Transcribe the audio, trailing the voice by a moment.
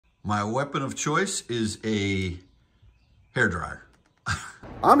My weapon of choice is a hairdryer.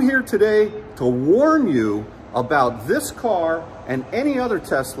 I'm here today to warn you about this car and any other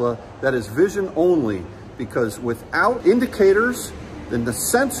Tesla that is vision only, because without indicators and the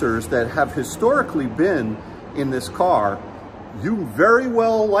sensors that have historically been in this car, you very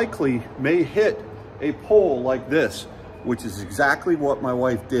well likely may hit a pole like this, which is exactly what my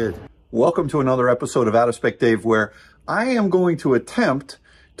wife did. Welcome to another episode of Out of Spec Dave, where I am going to attempt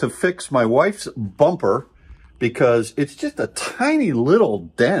to fix my wife's bumper because it's just a tiny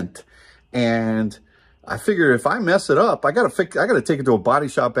little dent. And I figured if I mess it up, I gotta take it to a body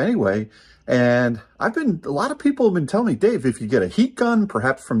shop anyway. And a lot of people have been telling me, Dave, if you get a heat gun,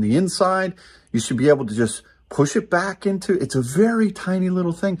 perhaps from the inside, you should be able to just push it back into, it's a very tiny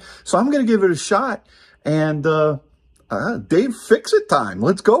little thing. So I'm going to give it a shot, and Dave fix-it time.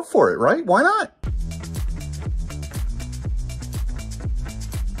 Let's go for it, right? Why not?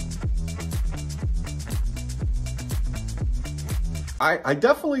 I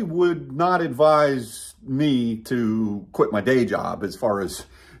definitely would not advise me to quit my day job as far as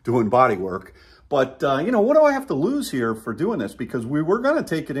doing body work. But, you know, what do I have to lose here for doing this? Because we were going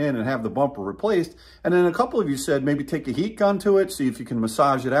to take it in and have the bumper replaced. And then a couple of you said maybe take a heat gun to it, see if you can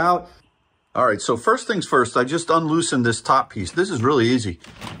massage it out. All right, so first things first, I just unloosened this top piece. This is really easy.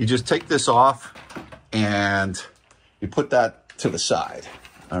 You just take this off and you put that to the side,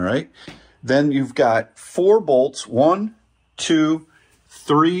 all right? Then you've got 4 bolts, 1, 2,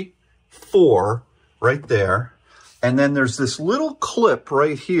 3, 4 right there. And then there's this little clip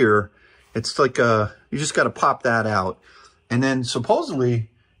right here. It's like you just got to pop that out. And then supposedly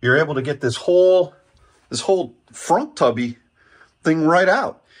you're able to get this whole front tubby thing right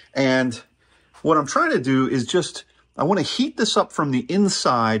out. And what I'm trying to do is I want to heat this up from the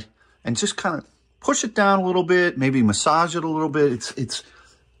inside and just kind of push it down a little bit, maybe massage it a little bit. It's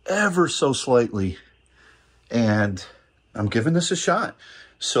ever so slightly. And I'm giving this a shot.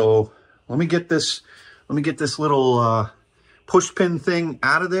 So let me get this little push pin thing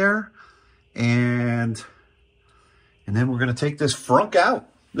out of there. And then we're going to take this frunk out,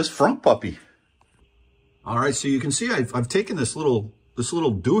 this front puppy. All right, so you can see I've taken this little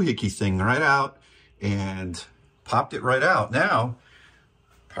doohickey thing right out and popped it right out. Now,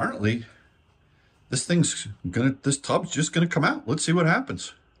 apparently, this tub's just gonna come out. Let's see what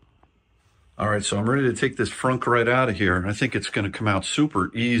happens. All right, so I'm ready to take this frunk right out of here. I think it's gonna come out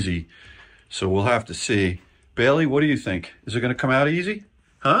super easy. So we'll have to see. Bailey, what do you think? Is it gonna come out easy?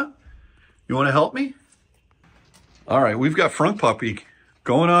 Huh? You wanna help me? All right, we've got front puppy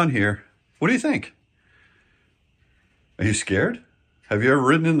going on here. What do you think? Are you scared? Have you ever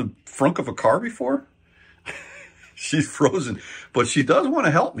ridden in the frunk of a car before? She's frozen, but she does want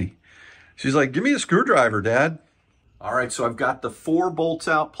to help me. She's like, give me a screwdriver, Dad. All right, so I've got the 4 bolts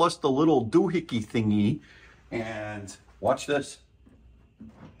out plus the little doohickey thingy. And watch this.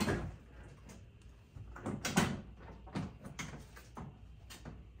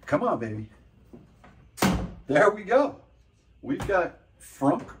 Come on, baby. There we go. We've got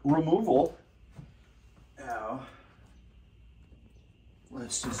frunk removal. Now,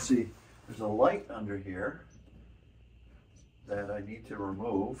 let's just see. There's a light under here that I need to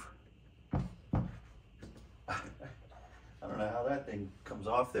remove. I don't know how that thing comes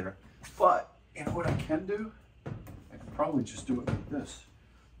off there, but you know what I can do? I can probably just do it like this.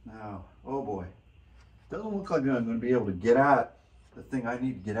 Now, oh boy. Doesn't look like I'm going to be able to get at the thing I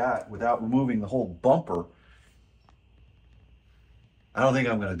need to get at without removing the whole bumper. I don't think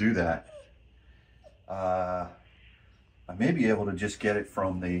I'm going to do that. I may be able to just get it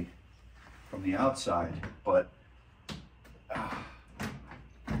from the outside, but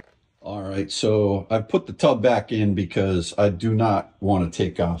all right, so I've put the tub back in because I do not want to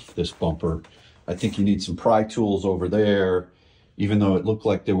take off this bumper. I think you need some pry tools over there, even though it looked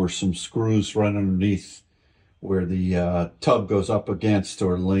like there were some screws right underneath where the tub goes up against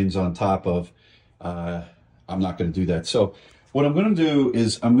or lanes on top of. I'm not going to do that. So what I'm going to do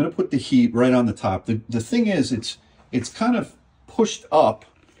is I'm going to put the heat right on the top. The thing is, it's kind of pushed up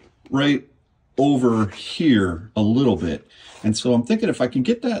right over here a little bit. And so I'm thinking if I can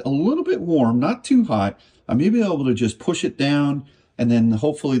get that a little bit warm, not too hot, I may be able to just push it down, and then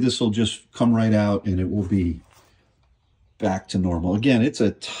hopefully this will just come right out and it will be back to normal. Again, it's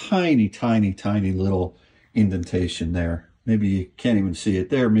a tiny, tiny, tiny little indentation there. Maybe you can't even see it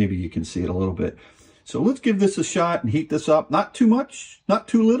there. Maybe you can see it a little bit. So let's give this a shot and heat this up. Not too much, not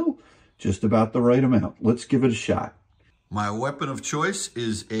too little, just about the right amount. Let's give it a shot. My weapon of choice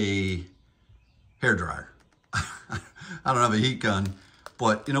is a hairdryer. I don't have a heat gun,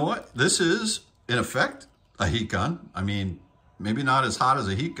 but you know what? This is, in effect, a heat gun. I mean, maybe not as hot as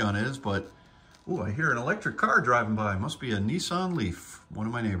a heat gun is, but, oh, I hear an electric car driving by. Must be a Nissan Leaf, one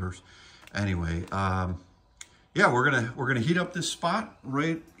of my neighbors. Anyway, yeah, we're gonna heat up this spot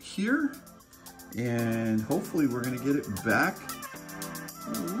right here, and hopefully we're gonna get it back.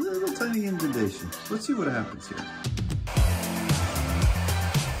 A little tiny indentation. Let's see what happens here.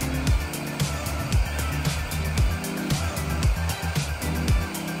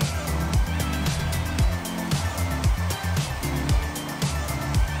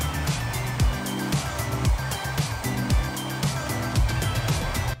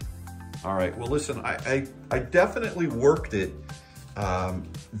 All right, well, listen, I definitely worked it.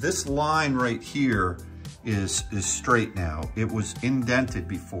 This line right here is straight now. It was indented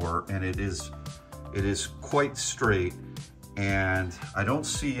before, and it is quite straight, and I don't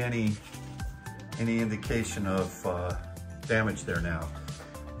see any indication of damage there now.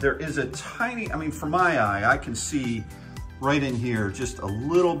 There is a tiny, I mean, for my eye, I can see right in here just a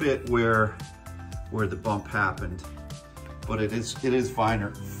little bit where the bump happened. But it is minor,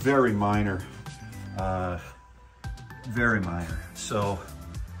 very minor, very minor. So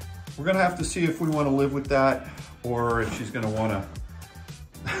we're gonna have to see if we want to live with that, or if she's gonna want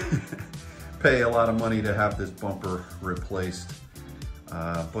to pay a lot of money to have this bumper replaced.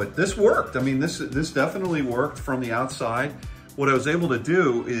 But this worked. I mean, this definitely worked from the outside. What I was able to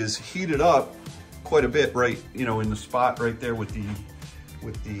do is heat it up quite a bit, right, you know, in the spot right there with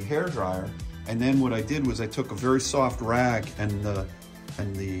the hair dryer. And then what I did was I took a very soft rag and the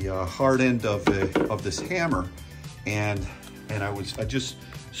hard end of this hammer, and I just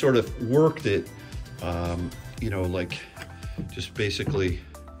sort of worked it, you know, like just basically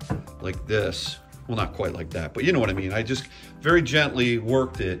like this. Well, not quite like that, but you know what I mean. I just very gently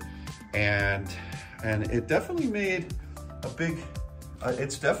worked it, and it definitely made a big.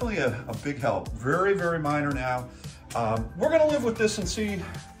 It's definitely a big help. Very, very minor now. We're gonna live with this and see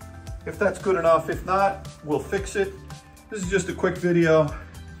if that's good enough. If not, we'll fix it. This is just a quick video.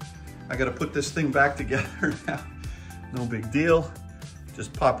 I gotta put this thing back together now. No big deal.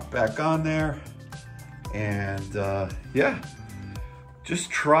 Just pop it back on there. And yeah,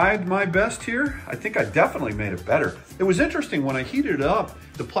 just tried my best here. I think I definitely made it better. It was interesting when I heated it up,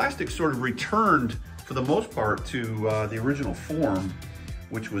 the plastic sort of returned for the most part to the original form,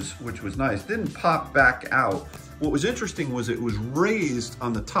 which was nice. Didn't pop back out. What was interesting was it was raised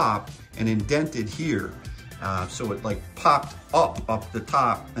on the top and indented here. So it like popped up the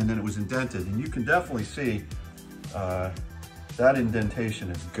top, and then it was indented. And you can definitely see that indentation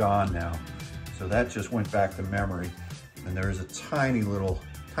is gone now. So that just went back to memory. And there is a tiny little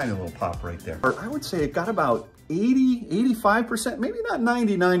pop right there. I would say it got about 80, 85%, maybe not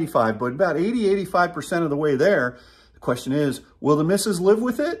 90, 95, but about 80, 85% of the way there. The question is, will the missus live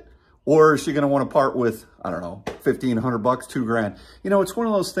with it? Or is she going to want to part with, I don't know, 15, 100 bucks, $2,000? You know, it's one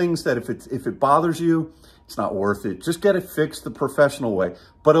of those things that if it bothers you, it's not worth it. Just get it fixed the professional way.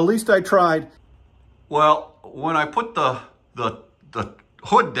 But at least I tried. Well, when I put the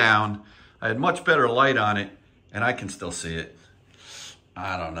hood down, I had much better light on it, and I can still see it.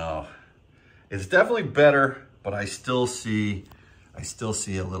 I don't know. It's definitely better, but I still see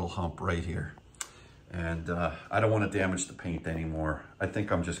a little hump right here. And I don't want to damage the paint anymore. I think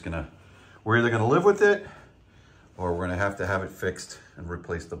we're either gonna live with it, or we're gonna have to have it fixed and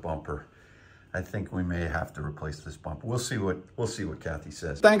replace the bumper. I think we may have to replace this bumper. We'll see what Kathy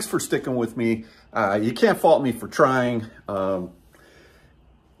says. Thanks for sticking with me. You can't fault me for trying.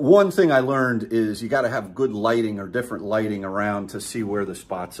 One thing I learned is you got to have good lighting or different lighting around to see where the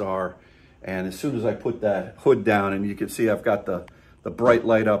spots are. And as soon as I put that hood down, and you can see I've got the bright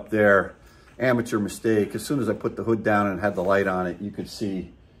light up there. Amateur mistake. As soon as I put the hood down and had the light on it, you could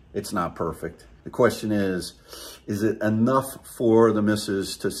see it's not perfect. The question is it enough for the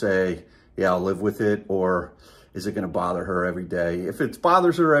missus to say, yeah, I'll live with it, or is it going to bother her every day? If it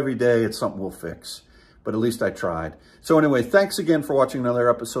bothers her every day, it's something we'll fix. But at least I tried. So anyway, thanks again for watching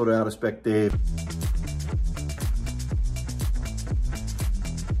another episode of Out of Spec Dave.